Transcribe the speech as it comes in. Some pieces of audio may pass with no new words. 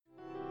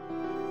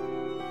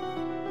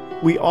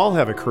We all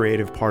have a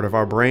creative part of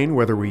our brain,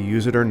 whether we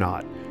use it or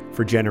not,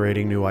 for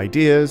generating new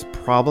ideas,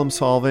 problem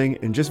solving,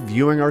 and just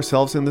viewing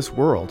ourselves in this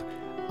world.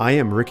 I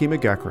am Ricky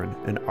McGeckran,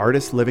 an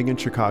artist living in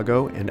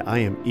Chicago, and I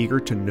am eager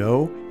to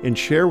know and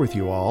share with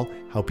you all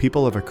how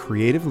people of a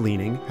creative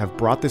leaning have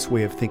brought this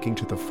way of thinking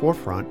to the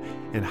forefront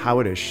and how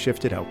it has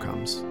shifted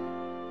outcomes.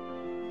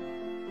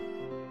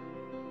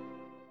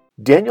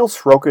 Daniel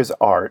Sroka's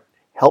art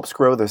helps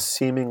grow the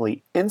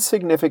seemingly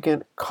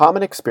insignificant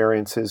common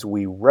experiences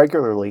we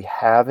regularly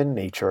have in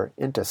nature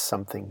into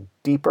something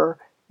deeper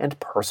and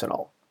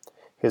personal.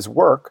 His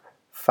work,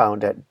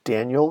 found at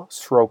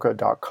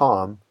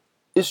danielsroka.com,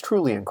 is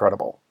truly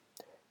incredible.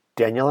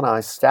 Daniel and I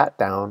sat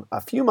down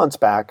a few months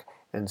back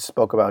and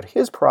spoke about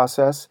his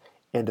process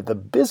and the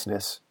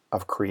business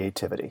of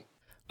creativity.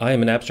 I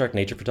am an abstract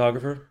nature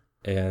photographer,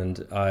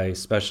 and I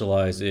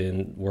specialize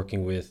in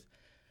working with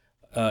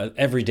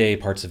everyday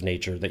parts of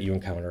nature that you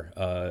encounter.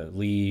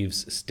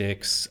 Leaves,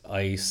 sticks,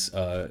 ice,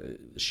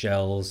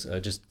 shells,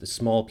 just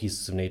small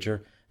pieces of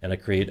nature, and I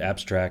create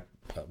abstract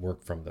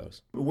work from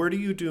those. Where do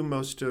you do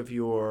most of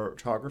your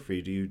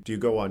photography? Do you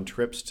go on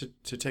trips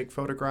to take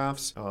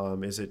photographs?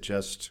 Is it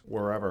just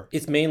wherever?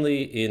 It's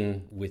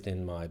mainly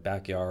within my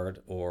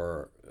backyard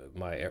or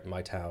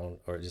my town,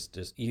 or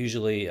just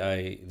usually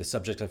the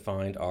subject I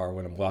find are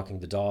when I'm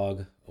walking the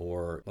dog,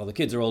 or the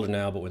kids are older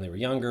now, but when they were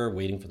younger,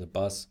 waiting for the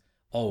bus.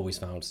 Always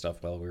found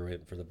stuff while we were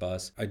waiting for the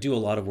bus. I do a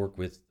lot of work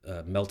with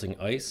melting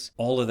ice.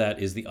 All of that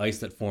is the ice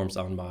that forms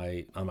on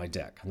my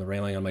deck, on the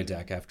railing on my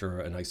deck after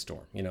an ice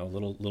storm. You know,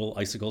 little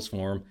icicles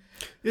form.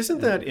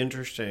 Isn't that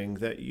interesting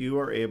that you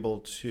are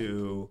able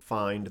to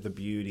find the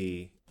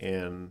beauty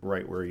in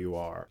right where you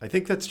are? I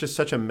think that's just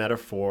such a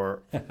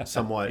metaphor,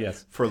 somewhat,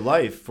 Yes. for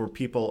life, for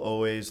people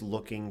always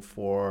looking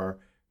for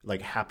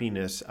like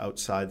happiness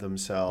outside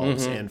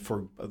themselves, and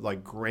for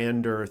like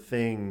grander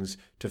things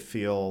to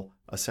feel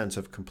a sense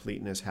of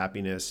completeness,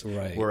 happiness.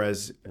 Right.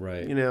 Whereas,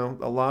 Right.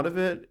 a lot of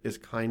it is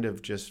kind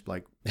of just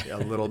like a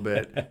little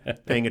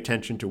bit paying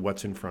attention to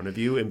what's in front of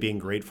you and being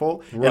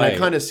grateful. Right. And I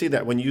kind of see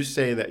that when you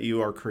say that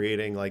you are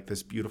creating like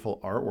this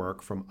beautiful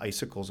artwork from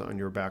icicles on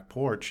your back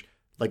porch.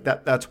 Like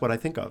that's what I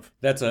think of.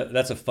 That's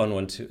a fun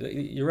one too.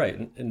 You're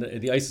right, and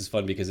the ice is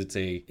fun because it's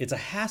a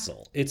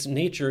hassle. It's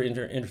nature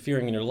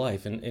interfering in your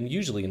life, and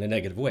usually in a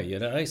negative way.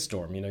 In an ice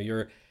storm,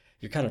 you're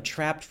kind of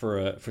trapped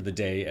for the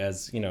day,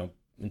 as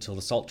until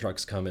the salt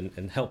trucks come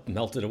and help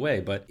melt it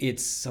away. But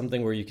it's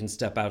something where you can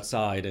step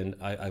outside, and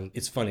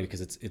it's funny because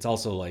it's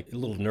also like a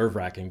little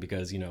nerve-wracking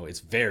because it's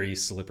very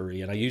slippery,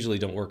 and I usually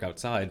don't work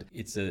outside.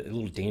 It's a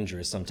little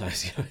dangerous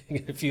sometimes.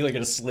 I feel like I'm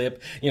gonna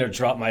slip,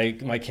 drop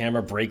my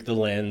camera, break the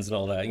lens and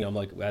all that. I'm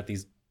like at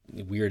these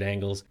weird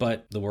angles,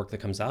 but the work that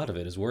comes out of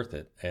it is worth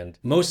it. And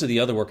most of the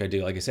other work I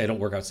do, like I say, I don't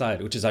work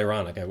outside, which is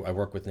ironic. I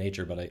work with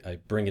nature, but I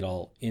bring it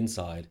all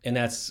inside, and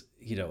that's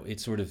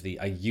it's sort of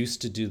I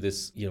used to do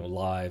this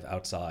live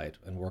outside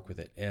and work with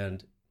it,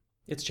 and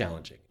it's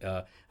challenging.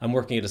 I'm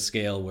working at a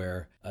scale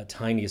where a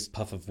tiniest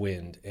puff of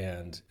wind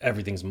and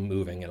everything's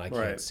moving and I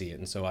can't see it,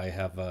 and so I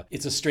have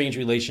it's a strange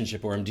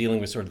relationship where I'm dealing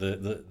with sort of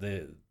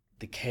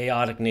the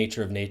chaotic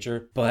nature of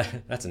nature, but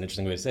that's an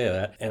interesting way to say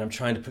that. And I'm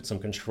trying to put some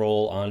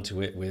control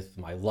onto it with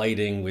my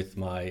lighting,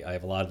 I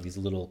have a lot of these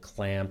little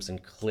clamps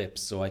and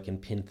clips so I can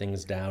pin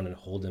things down and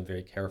hold them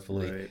very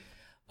carefully. Right.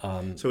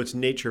 So it's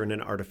nature in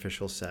an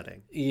artificial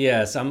setting.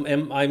 Yes,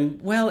 I'm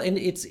well, and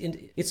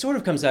it sort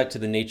of comes back to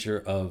the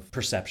nature of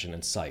perception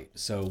and sight.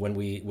 So when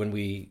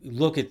we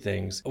look at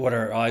things, what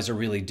our eyes are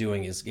really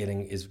doing is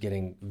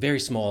getting very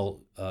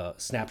small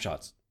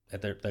snapshots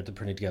that they're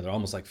putting together,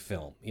 almost like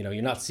film.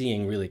 You're not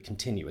seeing really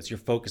continuous. You're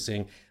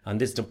focusing on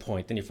this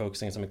point, then you're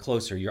focusing on something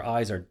closer. Your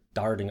eyes are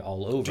darting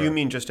all over. Do you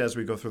mean just as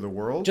we go through the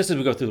world? Just as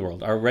we go through the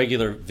world, our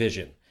regular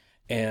vision.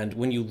 And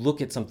when you look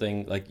at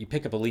something, like you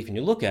pick up a leaf and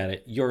you look at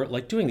it, you're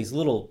like doing these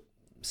little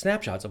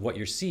snapshots of what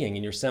you're seeing,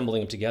 and you're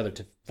assembling them together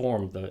to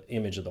form the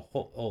image of the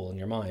whole in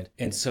your mind.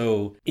 And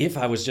so if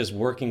I was just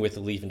working with the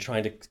leaf and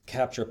trying to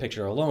capture a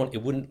picture alone,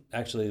 it wouldn't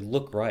actually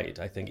look right.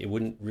 I think it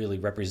wouldn't really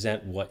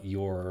represent what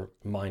your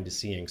mind is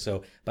seeing.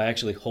 So by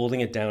actually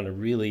holding it down and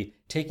really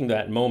taking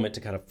that moment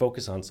to kind of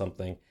focus on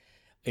something,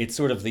 it's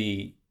sort of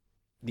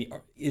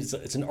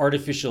it's an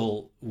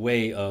artificial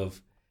way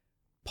of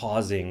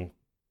pausing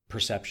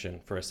perception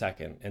for a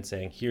second and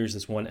saying, here's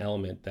this one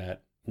element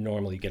that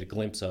normally you get a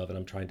glimpse of, and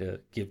I'm trying to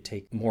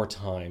take more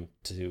time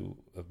to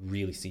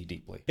really see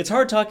deeply. It's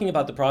hard talking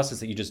about the process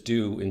that you just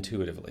do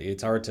intuitively.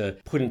 It's hard to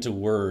put into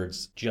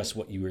words just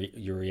what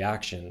your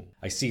reaction.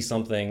 I see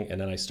something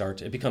and then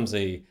it becomes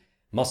a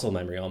muscle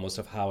memory almost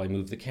of how I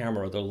move the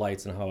camera or the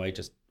lights and how I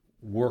just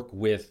work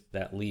with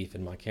that leaf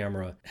in my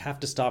camera. I have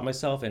to stop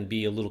myself and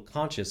be a little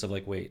conscious of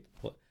like, wait,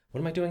 what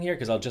am I doing here?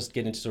 Because I'll just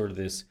get into sort of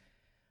this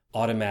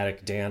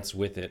automatic dance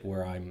with it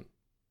where I'm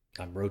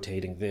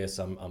rotating this,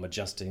 I'm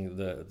adjusting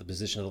the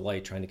position of the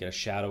light, trying to get a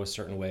shadow a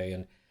certain way,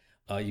 and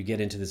you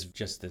get into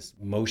this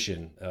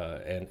motion,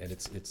 and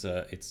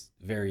it's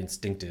very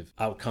instinctive.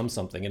 Out comes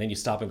something, and then you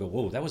stop and go,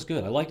 "Whoa, that was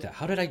good. I like that.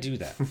 How did I do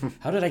that?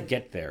 How did I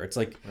get there?" It's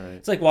like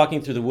it's like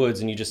walking through the woods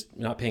and you just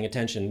not paying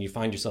attention, and you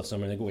find yourself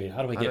somewhere and you go, "Wait,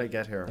 how did I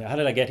get here? Yeah, how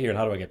did I get here, and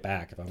how do I get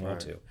back if I want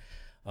to?"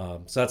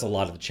 So that's a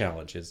lot of the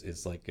challenge.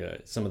 Is like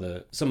some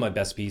of my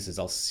best pieces.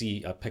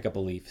 I'll pick up a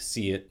leaf,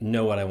 see it,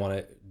 know what I want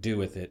to do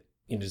with it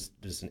in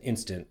just an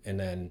instant, and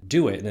then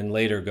do it, and then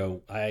later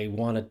go, I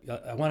want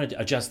to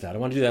adjust that. I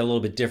want to do that a little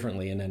bit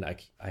differently, and then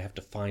I have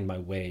to find my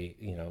way,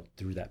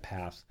 through that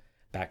path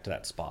back to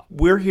that spot.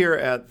 We're here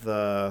at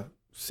the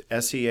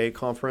SEA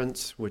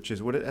conference, which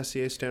is, what does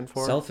SEA stand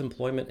for?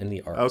 Self-employment in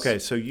the arts. Okay,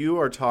 so you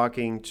are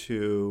talking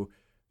to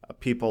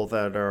people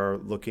that are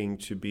looking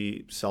to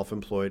be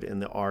self-employed in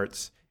the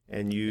arts,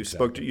 and you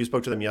spoke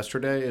to them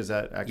yesterday. Is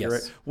that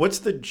accurate? Yes. What's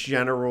the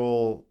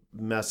general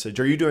message?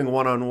 Are you doing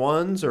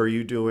one-on-ones, or are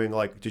you doing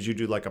did you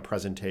do like a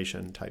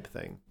presentation type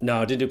thing?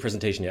 No, I didn't do a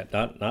presentation yet.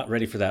 Not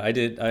ready for that.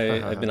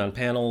 I've been on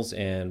panels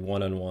and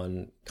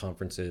one-on-one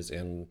conferences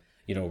and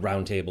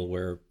roundtable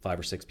where 5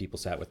 or 6 people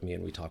sat with me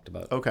and we talked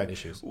about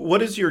issues.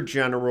 What is your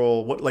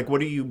general what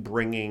are you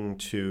bringing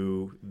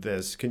to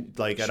this?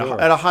 At Sure.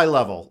 a high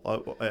level?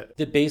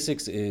 The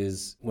basics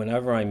is,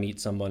 whenever I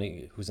meet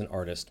somebody who's an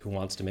artist who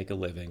wants to make a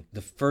living,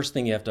 the first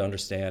thing you have to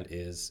understand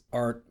is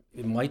art.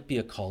 It might be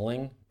a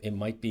calling. It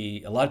might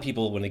be, a lot of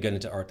people, when they get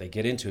into art, they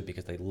get into it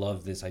because they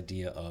love this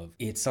idea of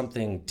it's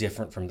something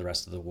different from the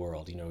rest of the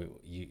world.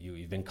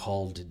 You've been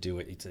called to do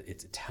it.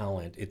 It's a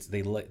talent.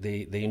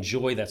 They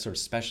enjoy that sort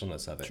of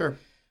specialness of it. Sure.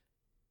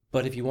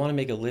 But if you want to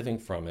make a living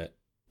from it,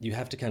 you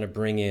have to kind of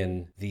bring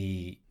in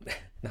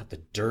not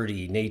the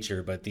dirty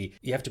nature, but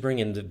you have to bring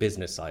in the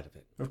business side of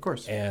it. Of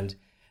course. And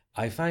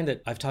I find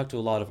that I've talked to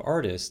a lot of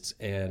artists,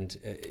 and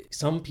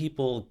some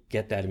people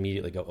get that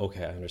immediately, go,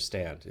 okay, I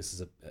understand.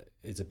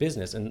 It's a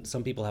business. And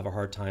some people have a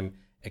hard time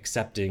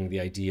accepting the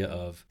idea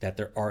of that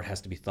their art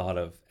has to be thought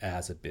of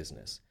as a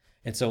business.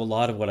 And so a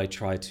lot of what I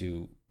try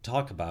to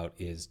talk about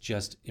is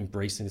just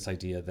embracing this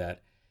idea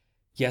that,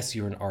 yes,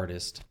 you're an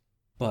artist,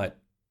 but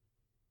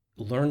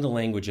learn the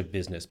language of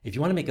business. If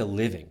you want to make a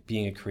living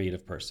being a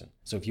creative person,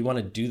 so if you want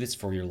to do this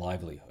for your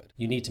livelihood,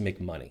 you need to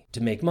make money.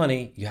 To make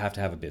money, you have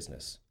to have a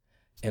business.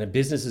 And a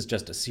business is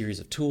just a series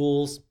of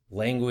tools,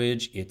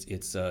 language.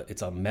 It's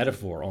a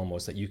metaphor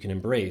almost that you can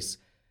embrace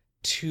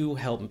to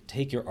help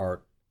take your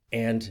art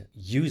and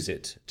use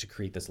it to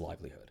create this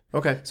livelihood.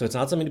 Okay. So it's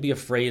not something to be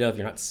afraid of.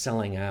 You're not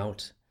selling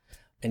out,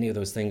 any of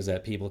those things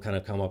that people kind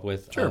of come up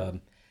with. Sure.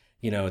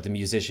 The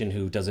musician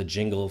who does a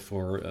jingle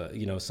for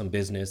some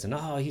business and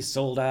he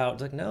sold out.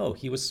 It's like, no,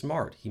 he was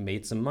smart. He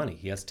made some money.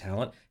 He has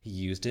talent. He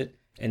used it,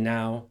 and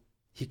now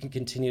he can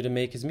continue to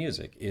make his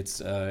music.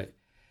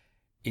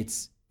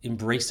 It's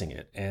embracing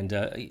it. And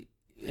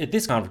at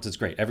this conference, it's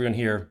great. Everyone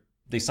here,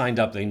 they signed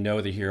up. They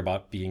know they're here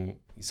about being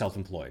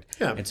self-employed.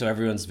 Yeah. And so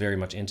everyone's very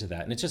much into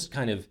that. And it's just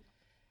kind of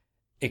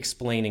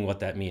explaining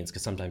what that means,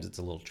 because sometimes it's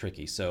a little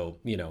tricky. So,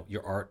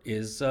 your art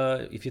is,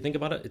 if you think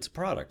about it, it's a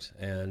product.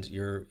 And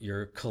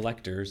your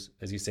collectors,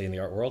 as you say in the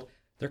art world,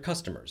 they're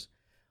customers.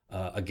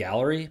 A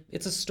gallery,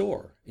 it's a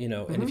store,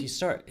 Mm-hmm. And if you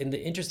start, and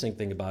the interesting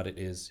thing about it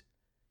is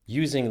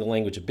using the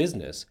language of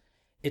business,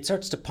 it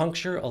starts to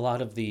puncture a lot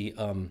of the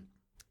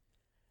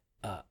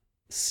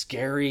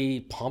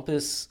scary,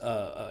 pompous,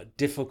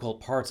 difficult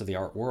parts of the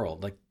art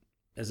world. Like,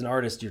 as an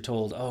artist, you're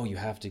told, you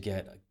have to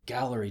get a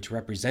gallery to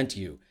represent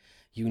you.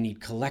 You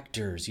need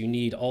collectors. You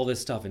need all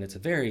this stuff. And it's a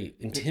very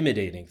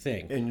intimidating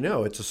thing. And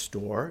it's a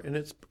store and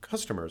it's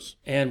customers.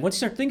 And once you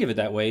start thinking of it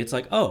that way, it's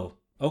like,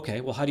 okay,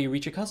 well, how do you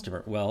reach a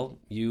customer? Well,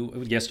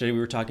 yesterday we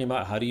were talking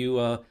about how do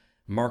you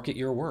market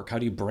your work? How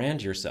do you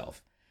brand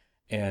yourself?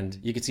 And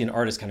you could see an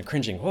artist kind of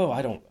cringing.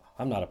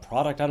 I'm not a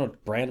product. I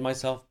don't brand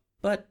myself.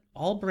 But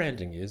all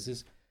branding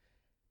is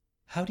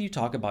how do you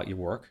talk about your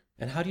work,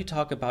 and how do you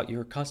talk about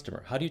your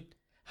customer? How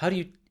do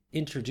you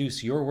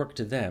introduce your work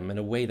to them in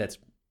a way that's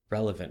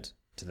relevant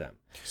to them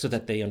so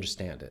that they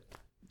understand it?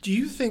 Do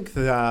you think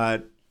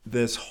that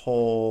this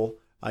whole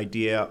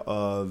idea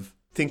of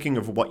thinking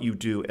of what you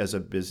do as a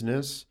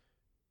business,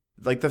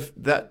 like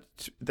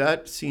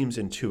that seems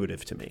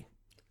intuitive to me,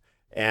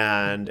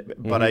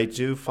 but I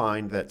do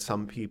find that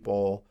some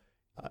people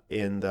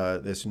in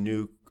this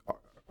new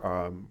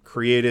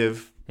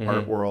creative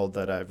art world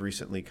that I've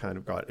recently kind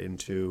of got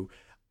into,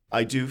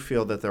 I do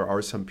feel that there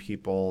are some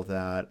people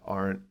that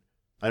aren't.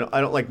 I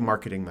don't like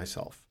marketing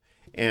myself,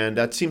 and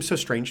that seems so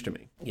strange to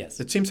me. Yes,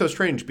 it seems so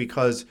strange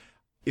because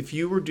if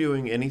you were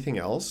doing anything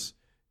else,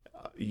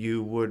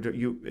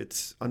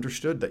 it's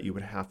understood that you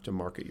would have to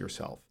market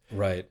yourself.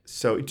 Right.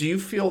 So, do you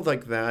feel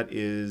like that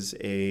is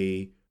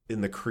in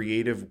the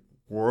creative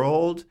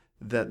world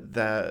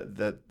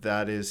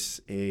that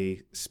is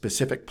a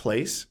specific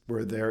place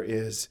where there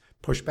is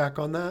pushback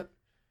on that?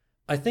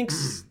 I think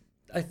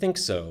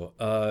so.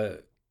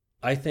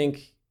 I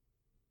think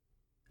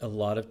a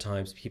lot of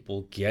times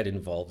people get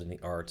involved in the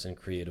arts and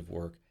creative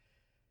work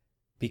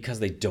because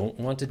they don't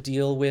want to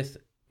deal with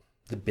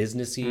the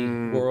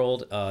businessy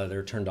world.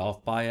 They're turned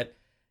off by it.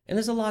 And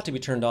there's a lot to be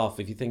turned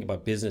off if you think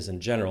about business in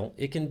general.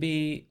 It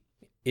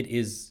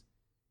is,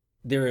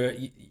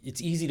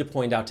 it's easy to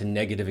point out to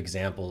negative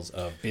examples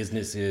of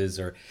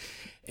businesses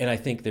and I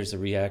think there's a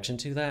reaction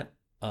to that.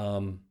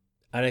 And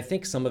I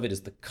think some of it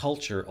is the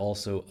culture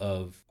also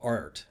of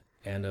art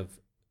and of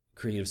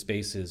creative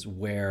spaces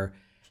where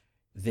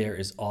there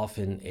is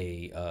often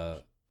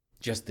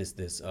just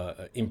this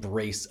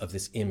embrace of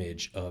this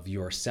image of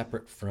you're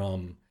separate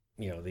from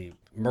the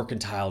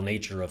mercantile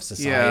nature of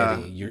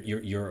society.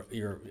 You're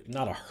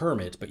not a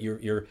hermit, but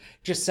you're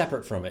just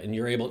separate from it, and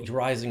you're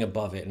rising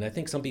above it. And I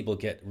think some people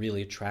get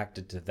really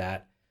attracted to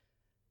that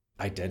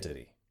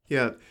identity.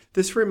 Yeah,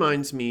 this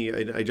reminds me,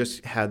 I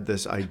just had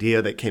this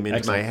idea that came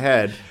into my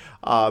head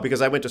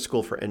because I went to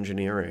school for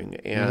engineering.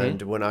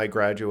 And when I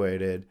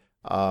graduated,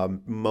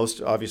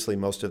 most of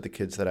the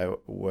kids that I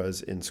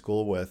was in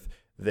school with,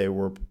 they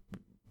were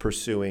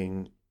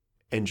pursuing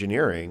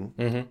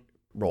engineering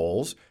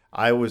roles.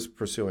 I was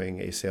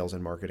pursuing a sales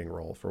and marketing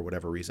role for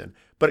whatever reason.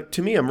 But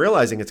to me, I'm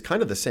realizing it's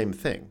kind of the same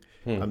thing.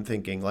 I'm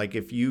thinking, like,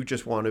 if you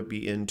just want to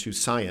be into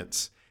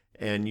science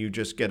and you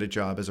just get a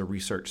job as a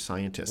research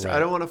scientist, I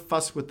don't want to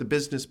fuss with the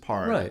business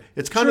part. Right.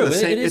 It's kind of the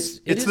same.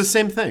 It's the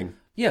same thing.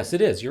 Yes, it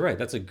is. You're right.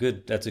 That's a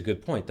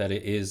good point. That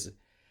it is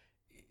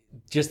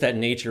just that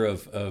nature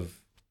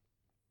of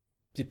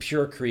the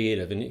pure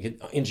creative,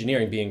 and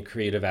engineering being a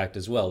creative act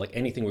as well. Like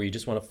anything where you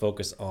just want to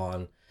focus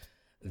on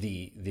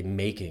the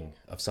making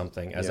of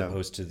something as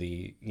opposed to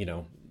the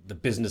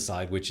business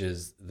side, which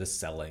is the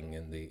selling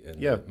and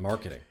the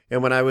marketing.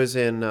 And when I was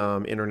in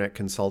internet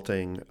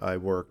consulting, I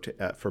worked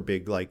for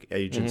big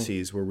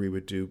agencies where we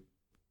would do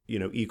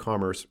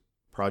e-commerce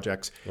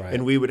projects,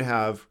 and we would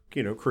have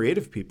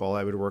creative people.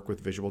 I would work with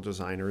visual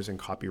designers and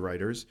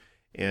copywriters,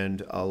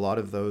 and a lot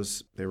of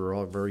those, they were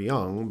all very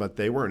young, but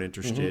they weren't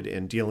interested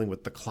in dealing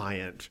with the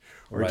client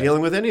or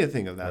dealing with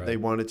anything of that. They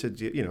wanted to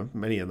do,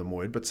 many of them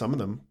would, but some of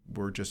them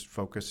were just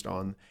focused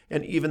on,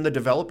 and even the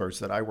developers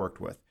that I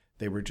worked with,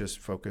 they were just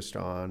focused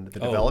on the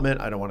development.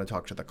 I don't want to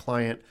talk to the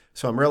client.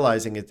 So I'm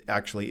realizing it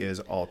actually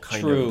is all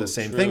kind of the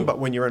same thing. But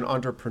when you're an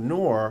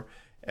entrepreneur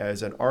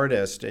as an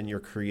artist and you're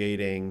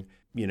creating,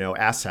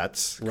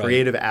 assets,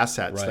 creative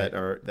assets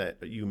that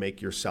you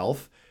make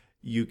yourself,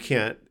 you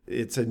can't,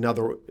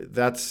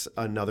 that's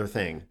another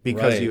thing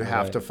because you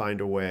have to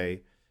find a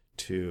way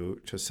to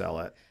sell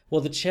it.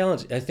 Well, the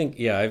challenge, I think,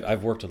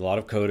 I've worked with a lot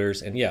of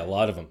coders, and a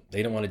lot of them,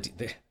 they don't want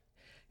to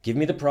give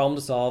me the problem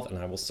to solve and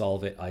I will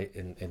solve it.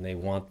 And they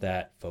want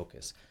that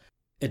focus.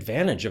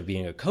 Advantage of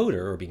being a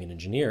coder or being an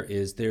engineer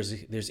is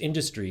there's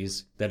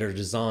industries that are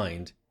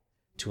designed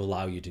to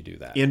allow you to do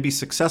that. And be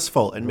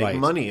successful and make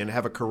money and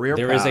have a career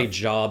path. There is a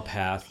job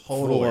path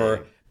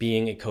for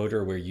being a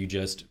coder where you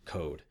just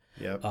code.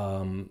 Yep.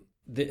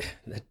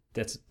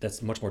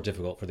 That's much more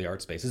difficult for the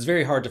art space. It's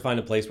very hard to find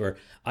a place where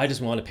I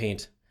just want to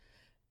paint.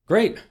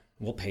 Great,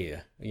 we'll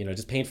pay you.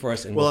 Just paint for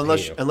us and we'll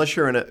pay you. Unless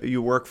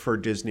you work for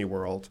Disney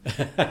World.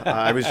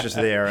 I was just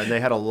there, and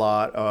they had a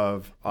lot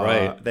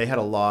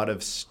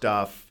of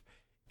stuff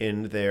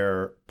in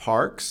their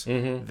parks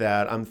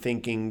that I'm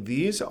thinking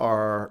these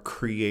are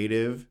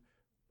creative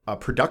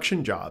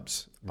production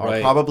jobs. Are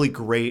probably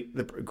great.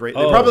 They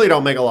probably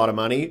don't make a lot of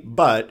money,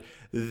 but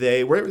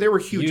they were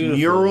huge. Beautiful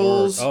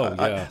murals.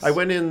 Yes. I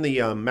went in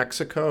the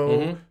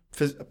Mexico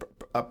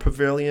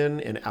pavilion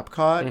in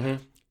Epcot,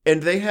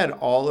 and they had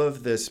all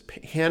of this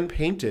hand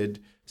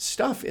painted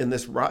stuff in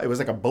this ride. It was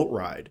like a boat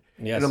ride,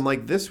 and I'm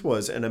like, this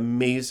was an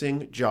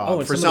amazing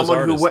job for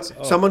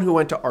someone who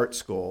went to art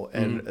school,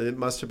 and it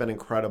must have been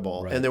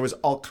incredible. And there was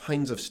all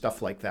kinds of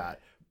stuff like that,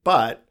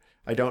 but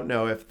I don't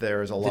know if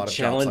there's a lot of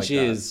jobs like that. The challenge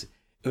is.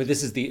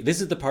 This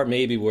is the part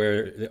maybe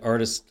where the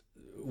artist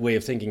way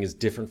of thinking is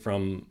different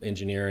from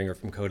engineering or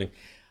from coding.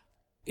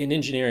 In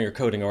engineering or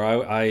coding, or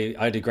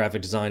I did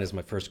graphic design as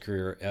my first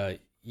career.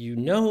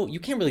 You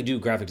can't really do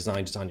graphic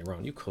design just on your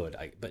own. You could,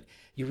 but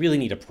you really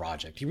need a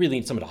project. You really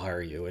need someone to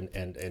hire you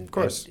and of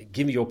course, and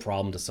give you a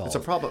problem to solve. It's a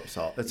problem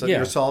solve.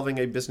 You're solving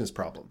a business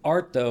problem.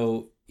 Art,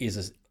 though, is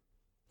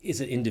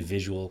an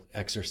individual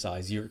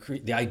exercise.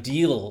 The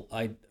ideal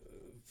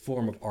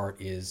form of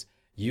art is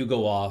you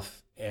go off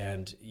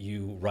and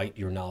you write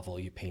your novel,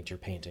 you paint your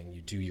painting,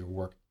 you do your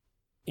work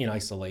in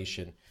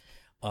isolation,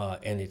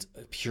 and it's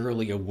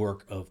purely a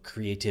work of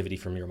creativity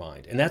from your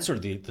mind. And that's sort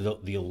of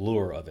the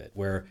allure of it,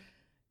 where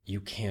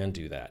you can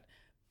do that.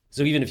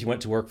 So even if you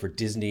went to work for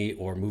Disney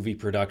or movie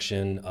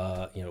production,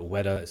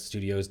 Weta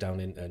Studios down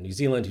in New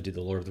Zealand, who did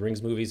the Lord of the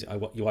Rings movies,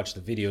 you watch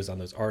the videos on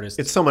those artists.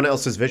 It's someone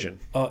else's vision.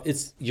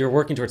 You're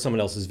working towards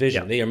someone else's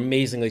vision. Yeah. They are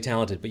amazingly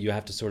talented, but you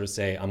have to sort of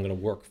say, I'm going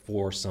to work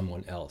for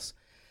someone else.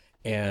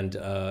 And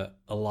a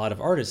lot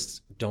of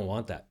artists don't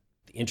want that.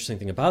 The interesting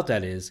thing about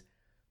that is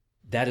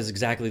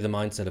exactly the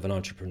mindset of an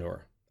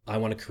entrepreneur. I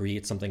want to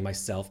create something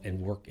myself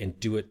and work and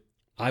do it.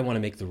 I want to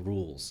make the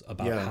rules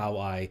about how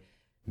I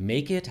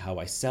make it, how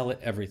I sell it,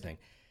 everything.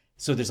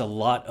 So there's a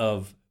lot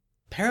of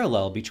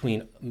parallel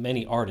between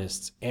many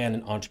artists and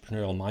an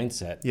entrepreneurial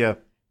mindset. Yeah.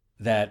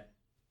 That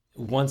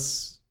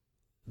once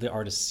the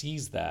artist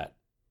sees that,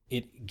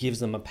 it gives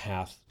them a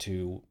path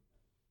to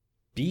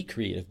be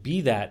creative,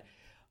 be that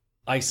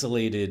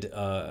isolated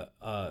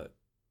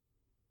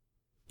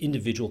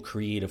individual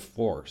creative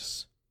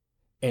force,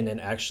 and then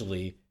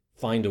actually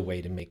find a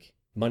way to make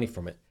money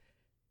from it.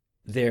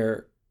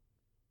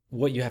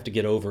 What you have to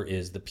get over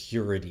is the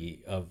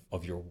purity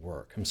of your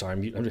work. I'm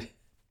sorry,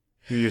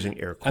 You're using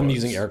air quotes. I'm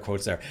using air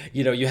quotes there.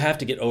 You have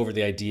to get over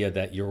the idea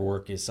that your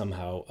work is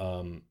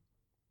somehow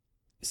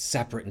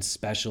separate and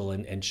special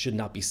and should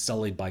not be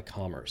sullied by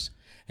commerce.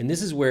 And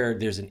this is where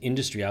there's an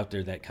industry out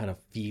there that kind of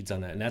feeds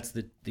on that. And that's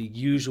the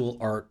usual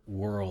art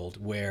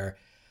world where,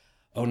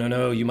 oh,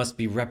 no, you must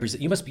be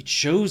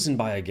chosen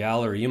by a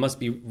gallery. You must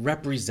be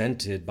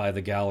represented by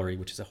the gallery,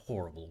 which is a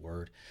horrible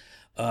word.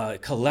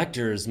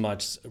 Collectors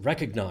must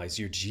recognize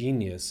your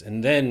genius,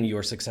 and then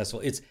you're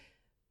successful.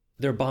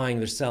 They're buying,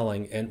 they're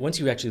selling. And once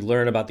you actually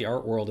learn about the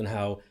art world and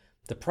how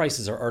the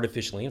prices are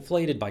artificially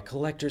inflated by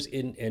collectors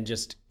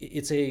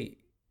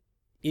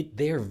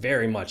they're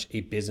very much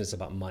a business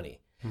about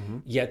money. Mm-hmm.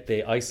 Yet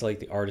they isolate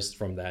the artist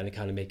from that and they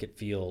kind of make it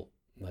feel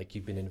like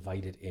you've been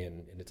invited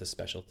in and it's a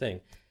special thing.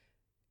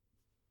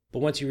 But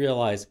once you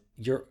realize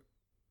your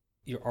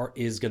art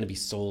is going to be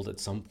sold at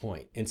some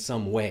point in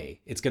some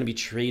way, it's going to be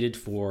traded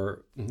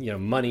for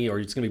money, or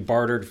it's going to be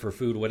bartered for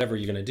food, whatever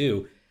you're going to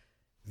do.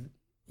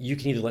 You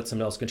can either let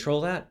someone else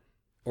control that,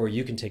 or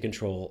you can take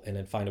control and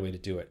then find a way to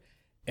do it.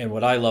 And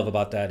what I love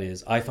about that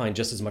is I find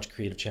just as much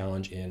creative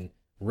challenge in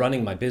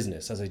running my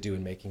business as I do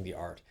in making the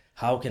art.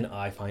 How can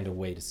I find a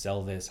way to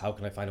sell this? How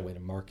can I find a way to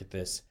market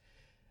this?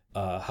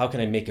 How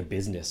can I make a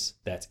business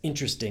that's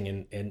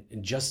interesting and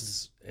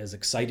just as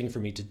exciting for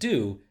me to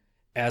do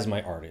as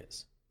my art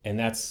is? And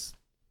that's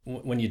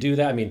when you do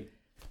that. I mean,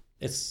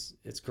 it's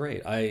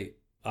great. I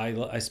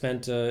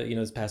spent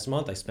this past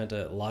month I spent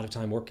a lot of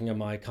time working on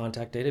my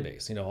contact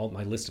database. All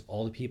my list of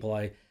all the people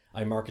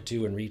I market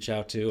to and reach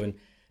out to, and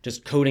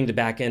just coding the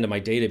back end of my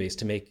database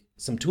to make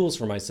some tools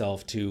for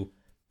myself to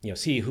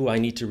see who I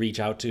need to reach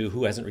out to,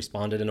 who hasn't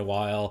responded in a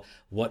while,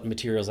 what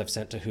materials I've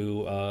sent to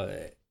who.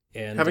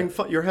 And having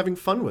fun. You're having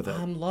fun with it.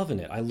 I'm loving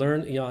it. I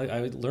learned,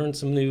 I learned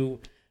some new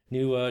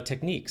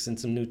techniques and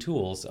some new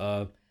tools.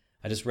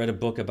 I just read a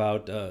book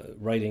about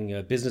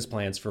writing business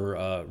plans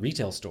for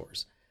retail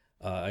stores.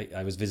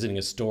 I was visiting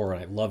a store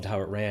and I loved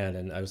how it ran,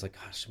 and I was like,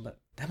 gosh,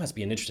 that must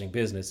be an interesting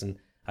business. And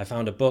I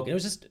found a book, and it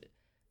was just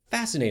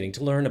fascinating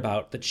to learn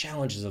about the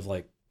challenges of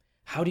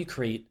how do you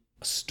create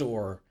a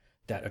store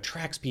that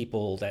attracts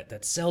people,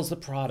 that sells the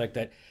product,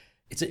 that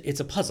it's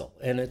a puzzle,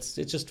 and it's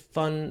just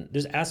fun.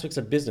 There's aspects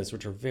of business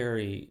which are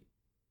very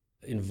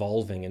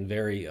involving and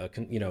very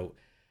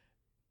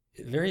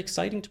very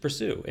exciting to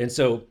pursue. And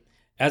so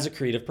as a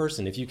creative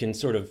person, if you can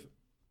sort of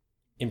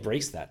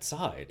embrace that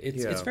side,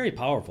 it's very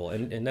powerful.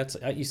 And that's,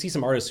 you see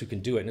some artists who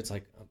can do it, and it's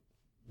like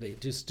they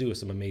just do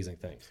some amazing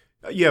things.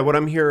 Yeah, what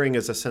I'm hearing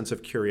is a sense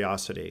of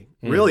curiosity,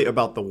 really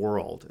about the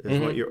world,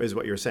 is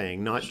what you're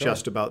saying, not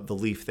just about the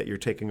leaf that you're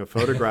taking a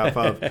photograph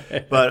of,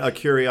 but a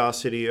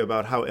curiosity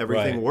about how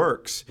everything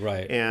works.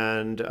 Right.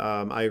 And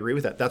I agree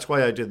with that. That's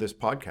why I did this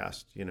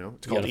podcast.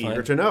 It's called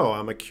Eager to Know.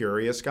 I'm a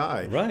curious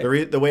guy.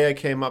 Right. The way I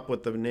came up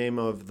with the name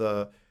of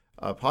the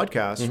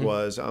podcast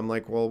was, I'm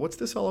like, well, what's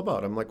this all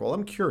about? I'm like, well,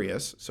 I'm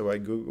curious. So I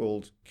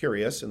Googled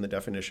curious, and the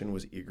definition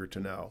was eager to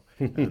know.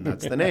 And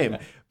that's the name.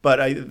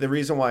 But the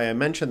reason why I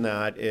mentioned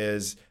that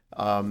is,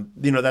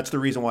 that's the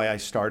reason why I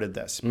started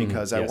this,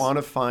 because I want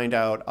to find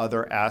out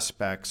other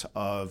aspects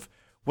of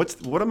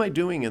what am I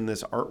doing in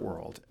this art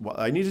world? Well,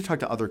 I need to talk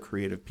to other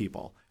creative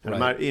people, and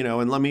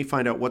and let me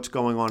find out what's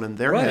going on in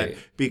their head,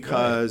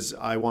 because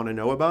I want to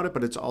know about it,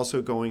 but it's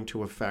also going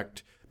to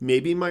affect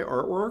maybe my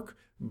artwork,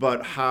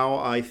 but how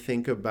I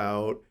think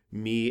about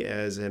me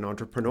as an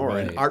entrepreneur,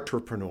 an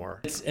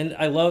artrepreneur. And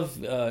I love,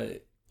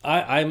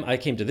 I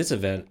came to this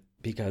event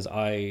because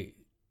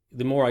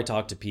the more I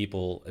talk to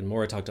people and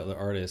more I talk to other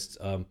artists,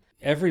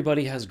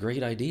 everybody has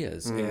great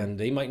ideas, and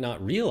they might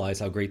not realize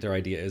how great their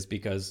idea is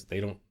because they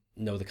don't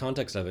know the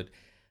context of it.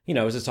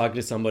 I was just talking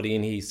to somebody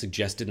and he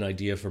suggested an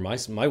idea for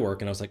my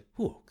work, and I was like,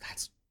 "Ooh,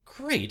 that's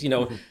great!"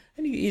 And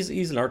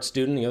he's an art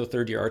student,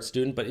 third year art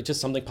student, but it just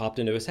something popped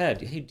into his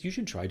head. Hey, you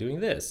should try doing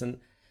this, and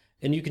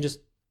you can just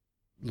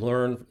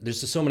learn.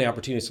 There's just so many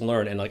opportunities to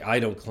learn, and I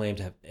don't claim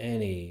to have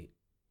any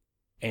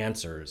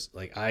answers.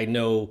 I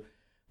know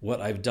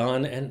what I've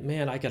done, and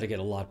man, I got to get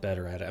a lot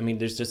better at it. I mean,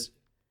 there's just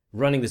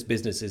running this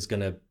business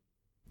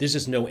there's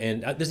just no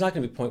end. There's not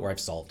going to be a point where I've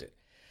solved it.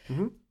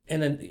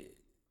 And then,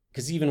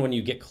 because even when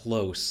you get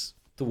close,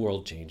 the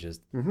world changes,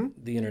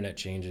 the internet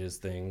changes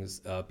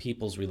things,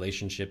 people's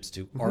relationships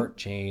to art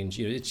change.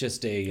 It's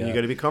just you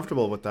got to be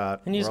comfortable with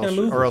that, and you just got to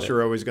move, or else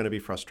you're always going to be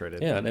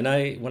frustrated. Yeah,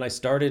 and when I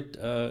started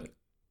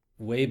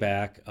way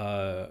back,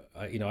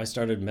 I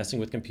started messing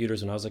with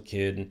computers when I was a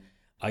kid, and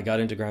I got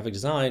into graphic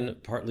design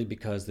partly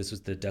because this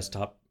was the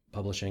desktop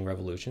publishing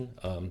revolution,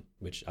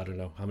 which I don't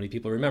know how many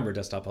people remember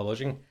desktop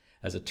publishing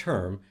as a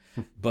term,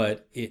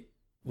 but it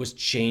was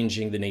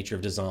changing the nature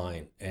of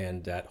design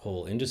and that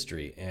whole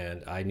industry.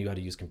 And I knew how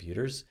to use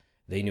computers.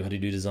 They knew how to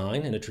do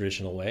design in a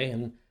traditional way.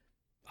 And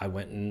I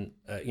went and,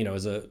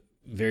 as a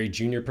very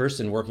junior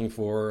person working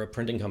for a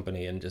printing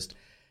company, and just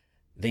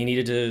they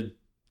needed to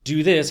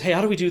do this. Hey,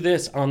 how do we do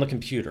this on the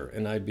computer?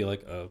 And I'd be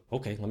like,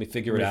 okay, let me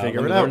figure it out. Let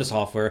me learn the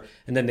software.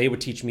 And then they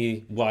would teach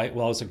me why.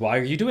 Well, I was like, why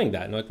are you doing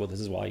that? And I'm like, well, this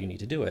is why you need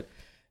to do it.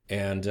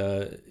 And,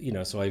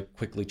 so I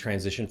quickly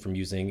transitioned from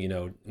using,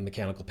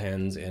 mechanical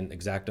pens and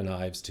X-Acto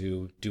knives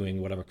to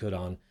doing whatever I could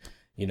on,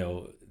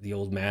 the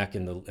old Mac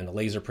and the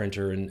laser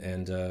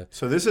printer.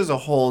 So this is a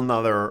whole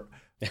nother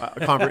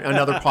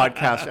another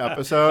podcast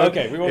episode.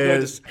 Okay, we won't go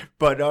into...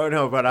 But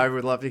I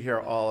would love to hear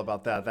all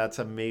about that. That's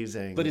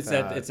amazing. But it's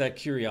that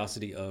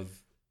curiosity of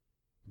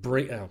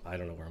I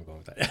don't know where I'm going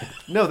with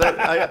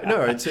that.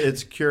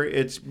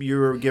 It's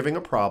you're giving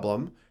a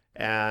problem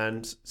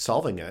and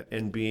solving it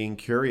and being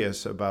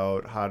curious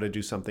about how to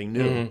do something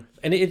new. Mm-hmm.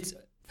 And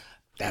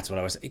that's what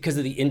I was, because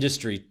of the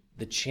industry,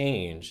 the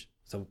change.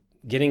 So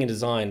getting in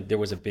design, there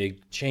was a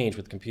big change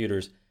with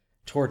computers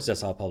towards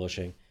desktop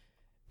publishing.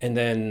 And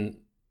then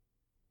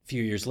a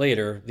few years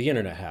later, the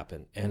internet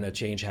happened and a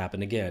change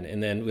happened again.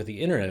 And then with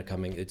the internet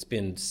coming, it's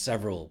been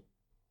several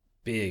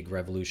big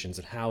revolutions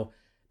in how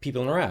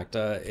people interact,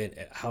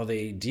 how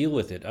they deal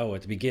with it.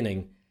 At the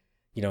beginning,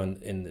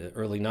 in the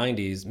early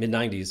 90s, mid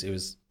 90s, it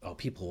was,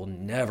 people will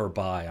never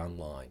buy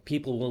online.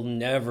 People will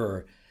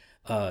never,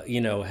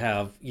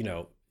 have,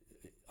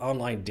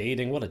 online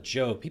dating. What a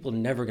joke. People are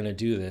never going to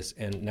do this.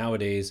 And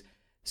nowadays,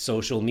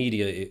 social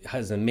media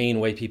has the main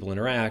way people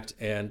interact.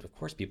 And of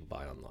course, people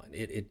buy online.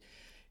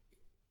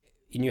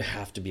 And you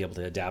have to be able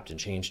to adapt and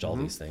change to all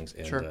these things.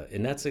 And, sure.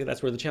 And that's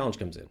where the challenge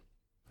comes in.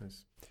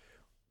 Nice.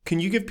 Can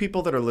you give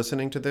people that are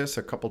listening to this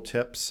a couple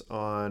tips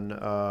on,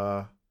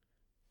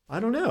 I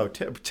don't know,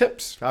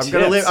 tips? I'm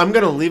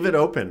gonna leave it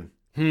open.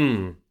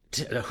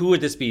 Who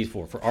would this be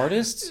for? For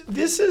artists?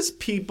 This is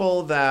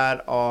people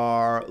that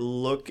are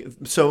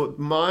So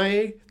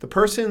the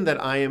person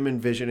that I am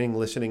envisioning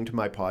listening to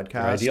my podcast,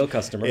 Your ideal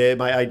customer,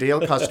 my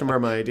ideal customer,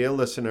 my ideal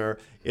listener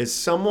is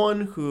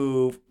someone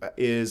who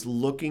is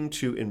looking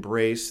to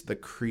embrace the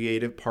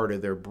creative part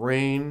of their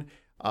brain,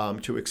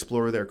 to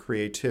explore their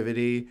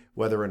creativity,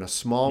 whether in a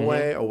small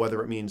way or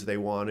whether it means they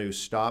want to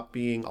stop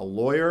being a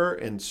lawyer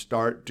and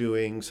start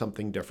doing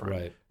something different.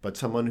 Right. But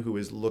someone who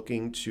is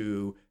looking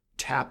to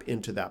tap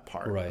into that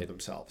part of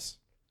themselves.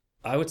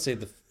 I would say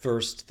the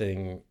first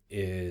thing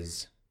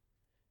is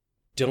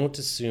don't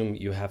assume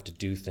you have to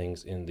do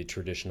things in the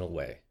traditional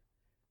way.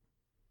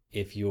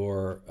 If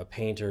you're a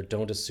painter,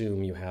 don't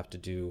assume you have to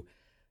do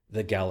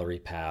the gallery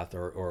path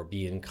or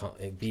be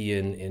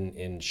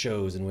in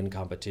shows and win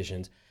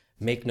competitions.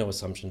 Make no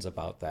assumptions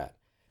about that.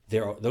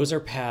 Those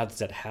are paths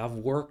that have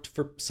worked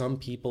for some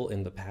people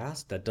in the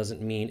past. That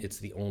doesn't mean it's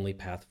the only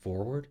path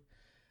forward.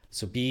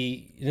 So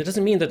it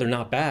doesn't mean that they're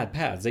not bad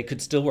paths. They could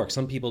still work.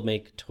 Some people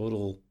make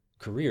total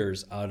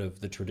careers out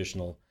of the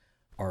traditional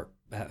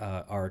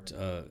art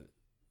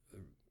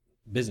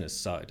business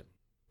side.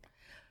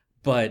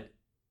 But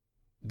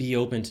be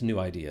open to new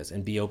ideas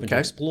and be open to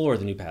explore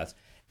the new paths.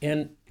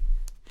 And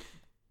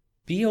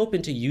be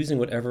open to using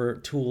whatever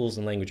tools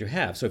and language you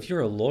have. So if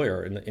you're a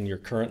lawyer in your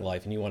current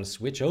life and you want to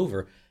switch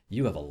over,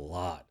 you have a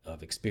lot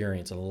of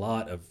experience, a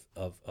lot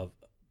of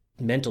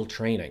mental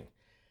training,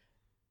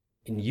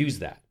 and use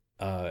that.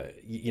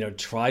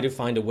 Try to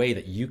find a way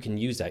that you can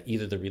use that,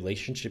 either the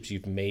relationships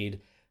you've made,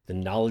 the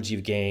knowledge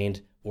you've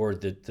gained, or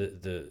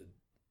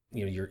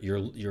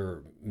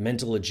your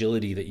mental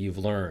agility that you've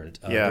learned.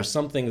 There's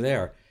something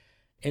there.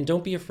 And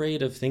don't be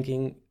afraid of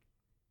thinking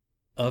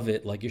of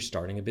it like you're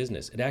starting a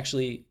business.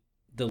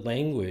 The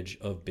language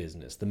of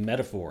business, the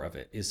metaphor of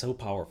it is so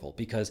powerful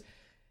because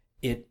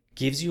it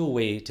gives you a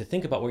way to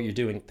think about what you're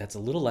doing that's a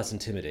little less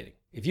intimidating.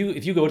 If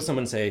you go to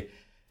someone and say,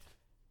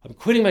 I'm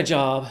quitting my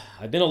job,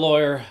 I've been a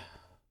lawyer,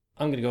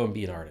 I'm going to go and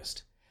be an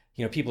artist.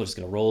 People are just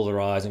going to roll their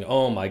eyes and go,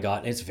 oh my God.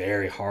 And it's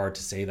very hard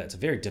to say that. It's a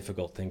very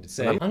difficult thing to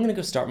say. I'm going to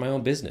go start my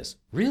own business.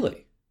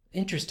 Really?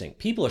 Interesting.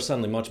 People are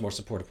suddenly much more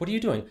supportive. What are you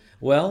doing?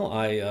 Well,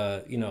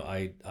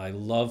 I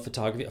love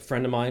photography. A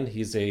friend of mine,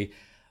 he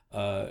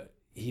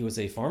was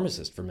a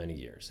pharmacist for many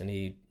years, and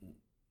he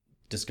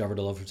discovered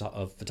a love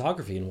of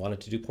photography and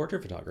wanted to do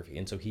portrait photography.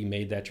 And so he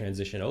made that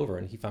transition over,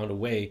 and he found a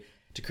way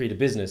to create a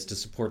business to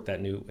support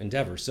that new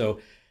endeavor. So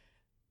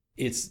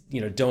it's,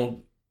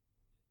 don't,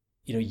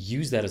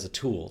 use that as a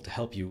tool to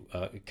help you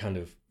kind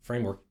of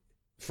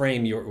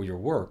frame your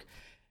work.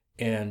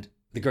 And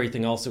the great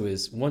thing also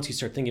is once you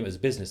start thinking of it as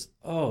business,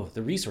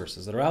 the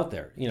resources that are out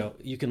there,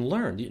 you can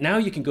learn. Now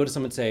you can go to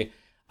someone and say,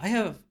 I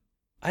have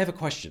a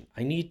question.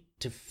 I need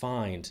to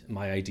find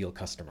my ideal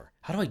customer.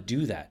 How do I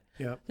do that?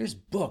 Yeah. There's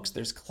books,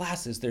 there's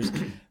classes,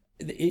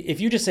 if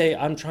you just say,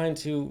 I'm trying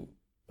to,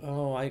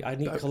 I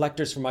need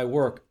collectors for my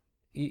work,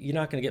 you're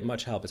not going to get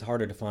much help. It's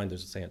harder to find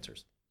those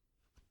answers.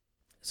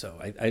 So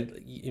I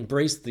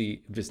embrace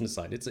the business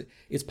side.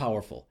 It's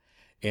powerful.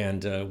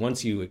 And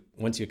once you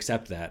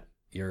accept that,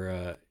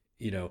 you're,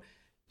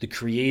 the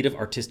creative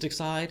artistic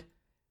side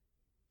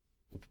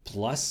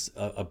plus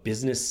a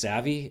business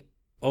savvy,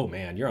 oh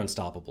man, you're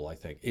unstoppable. I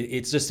think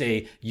it's just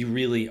you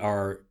really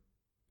are,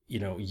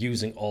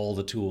 using all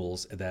the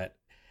tools that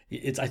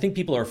I think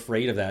people are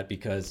afraid of that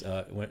because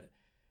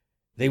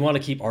they want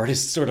to keep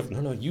artists sort of,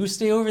 no, you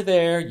stay over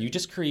there, you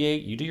just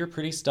create, you do your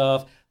pretty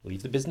stuff,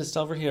 leave the business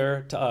stuff over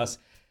here to us,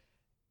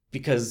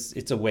 because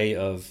it's a way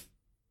of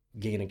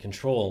gaining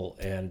control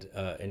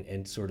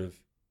and sort of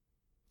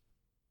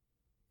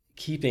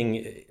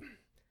keeping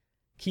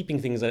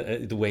things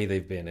the way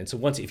they've been. And so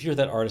once, if you're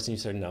that artist and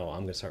you say, no,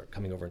 I'm going to start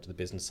coming over into the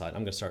business side,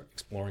 I'm going to start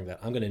exploring that,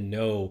 I'm going to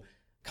know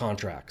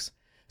contracts.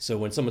 So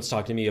when someone's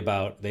talking to me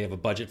about they have a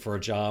budget for a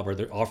job or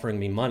they're offering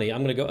me money,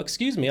 I'm going to go,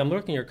 excuse me, I'm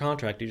looking at your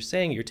contract. You're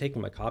saying you're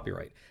taking my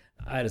copyright.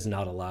 That is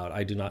not allowed.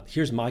 I do not.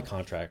 Here's my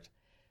contract.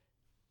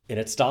 And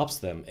it stops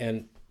them.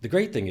 And the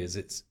great thing is,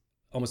 it's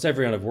almost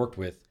everyone I've worked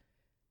with,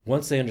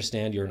 once they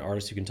understand you're an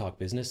artist who can talk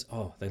business,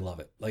 oh, they love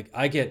it. Like,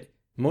 I get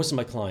most of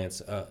my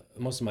clients,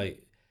 most of my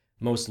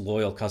most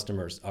loyal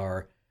customers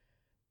are,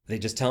 they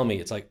just tell me,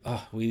 it's like,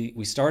 oh,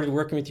 we started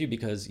working with you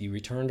because you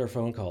returned our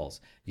phone calls,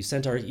 you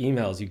sent our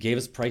emails, you gave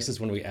us prices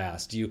when we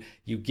asked, you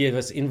gave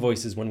us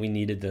invoices when we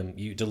needed them,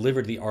 you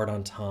delivered the art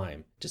on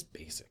time, just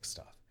basic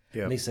stuff.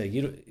 Yeah. And they say,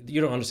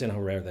 you don't understand how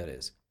rare that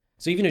is.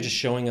 So even just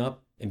showing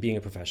up and being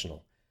a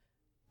professional,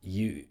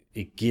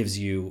 it gives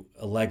you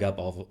a leg up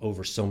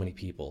over so many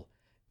people,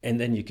 and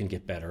then you can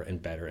get better and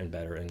better and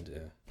better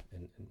and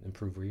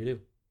improve where you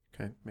do.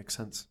 Okay, makes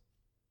sense.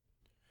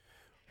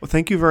 Well,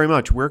 thank you very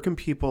much. Where can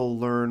people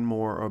learn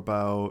more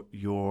about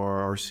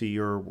or see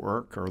your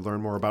work or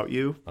learn more about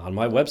you? On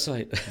my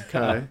website.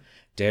 Okay.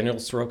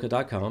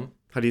 DanielSoroka.com.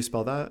 How do you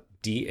spell that?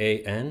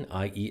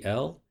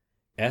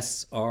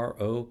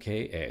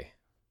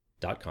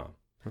 DanielSroka.com.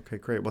 Okay,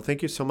 great. Well,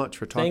 thank you so much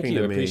for talking to me. Thank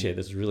you. I appreciate it.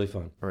 This was really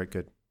fun. All right,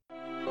 good.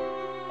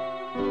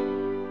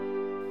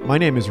 My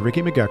name is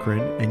Ricky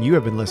McGuckran, and you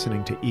have been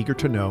listening to Eager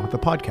to Know, the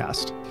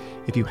podcast.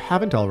 If you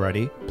haven't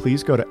already,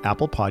 please go to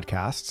Apple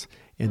Podcasts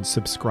and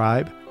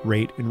subscribe,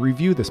 rate, and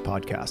review this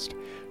podcast.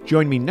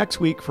 Join me next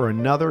week for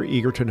another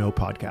Eager to Know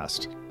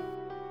podcast.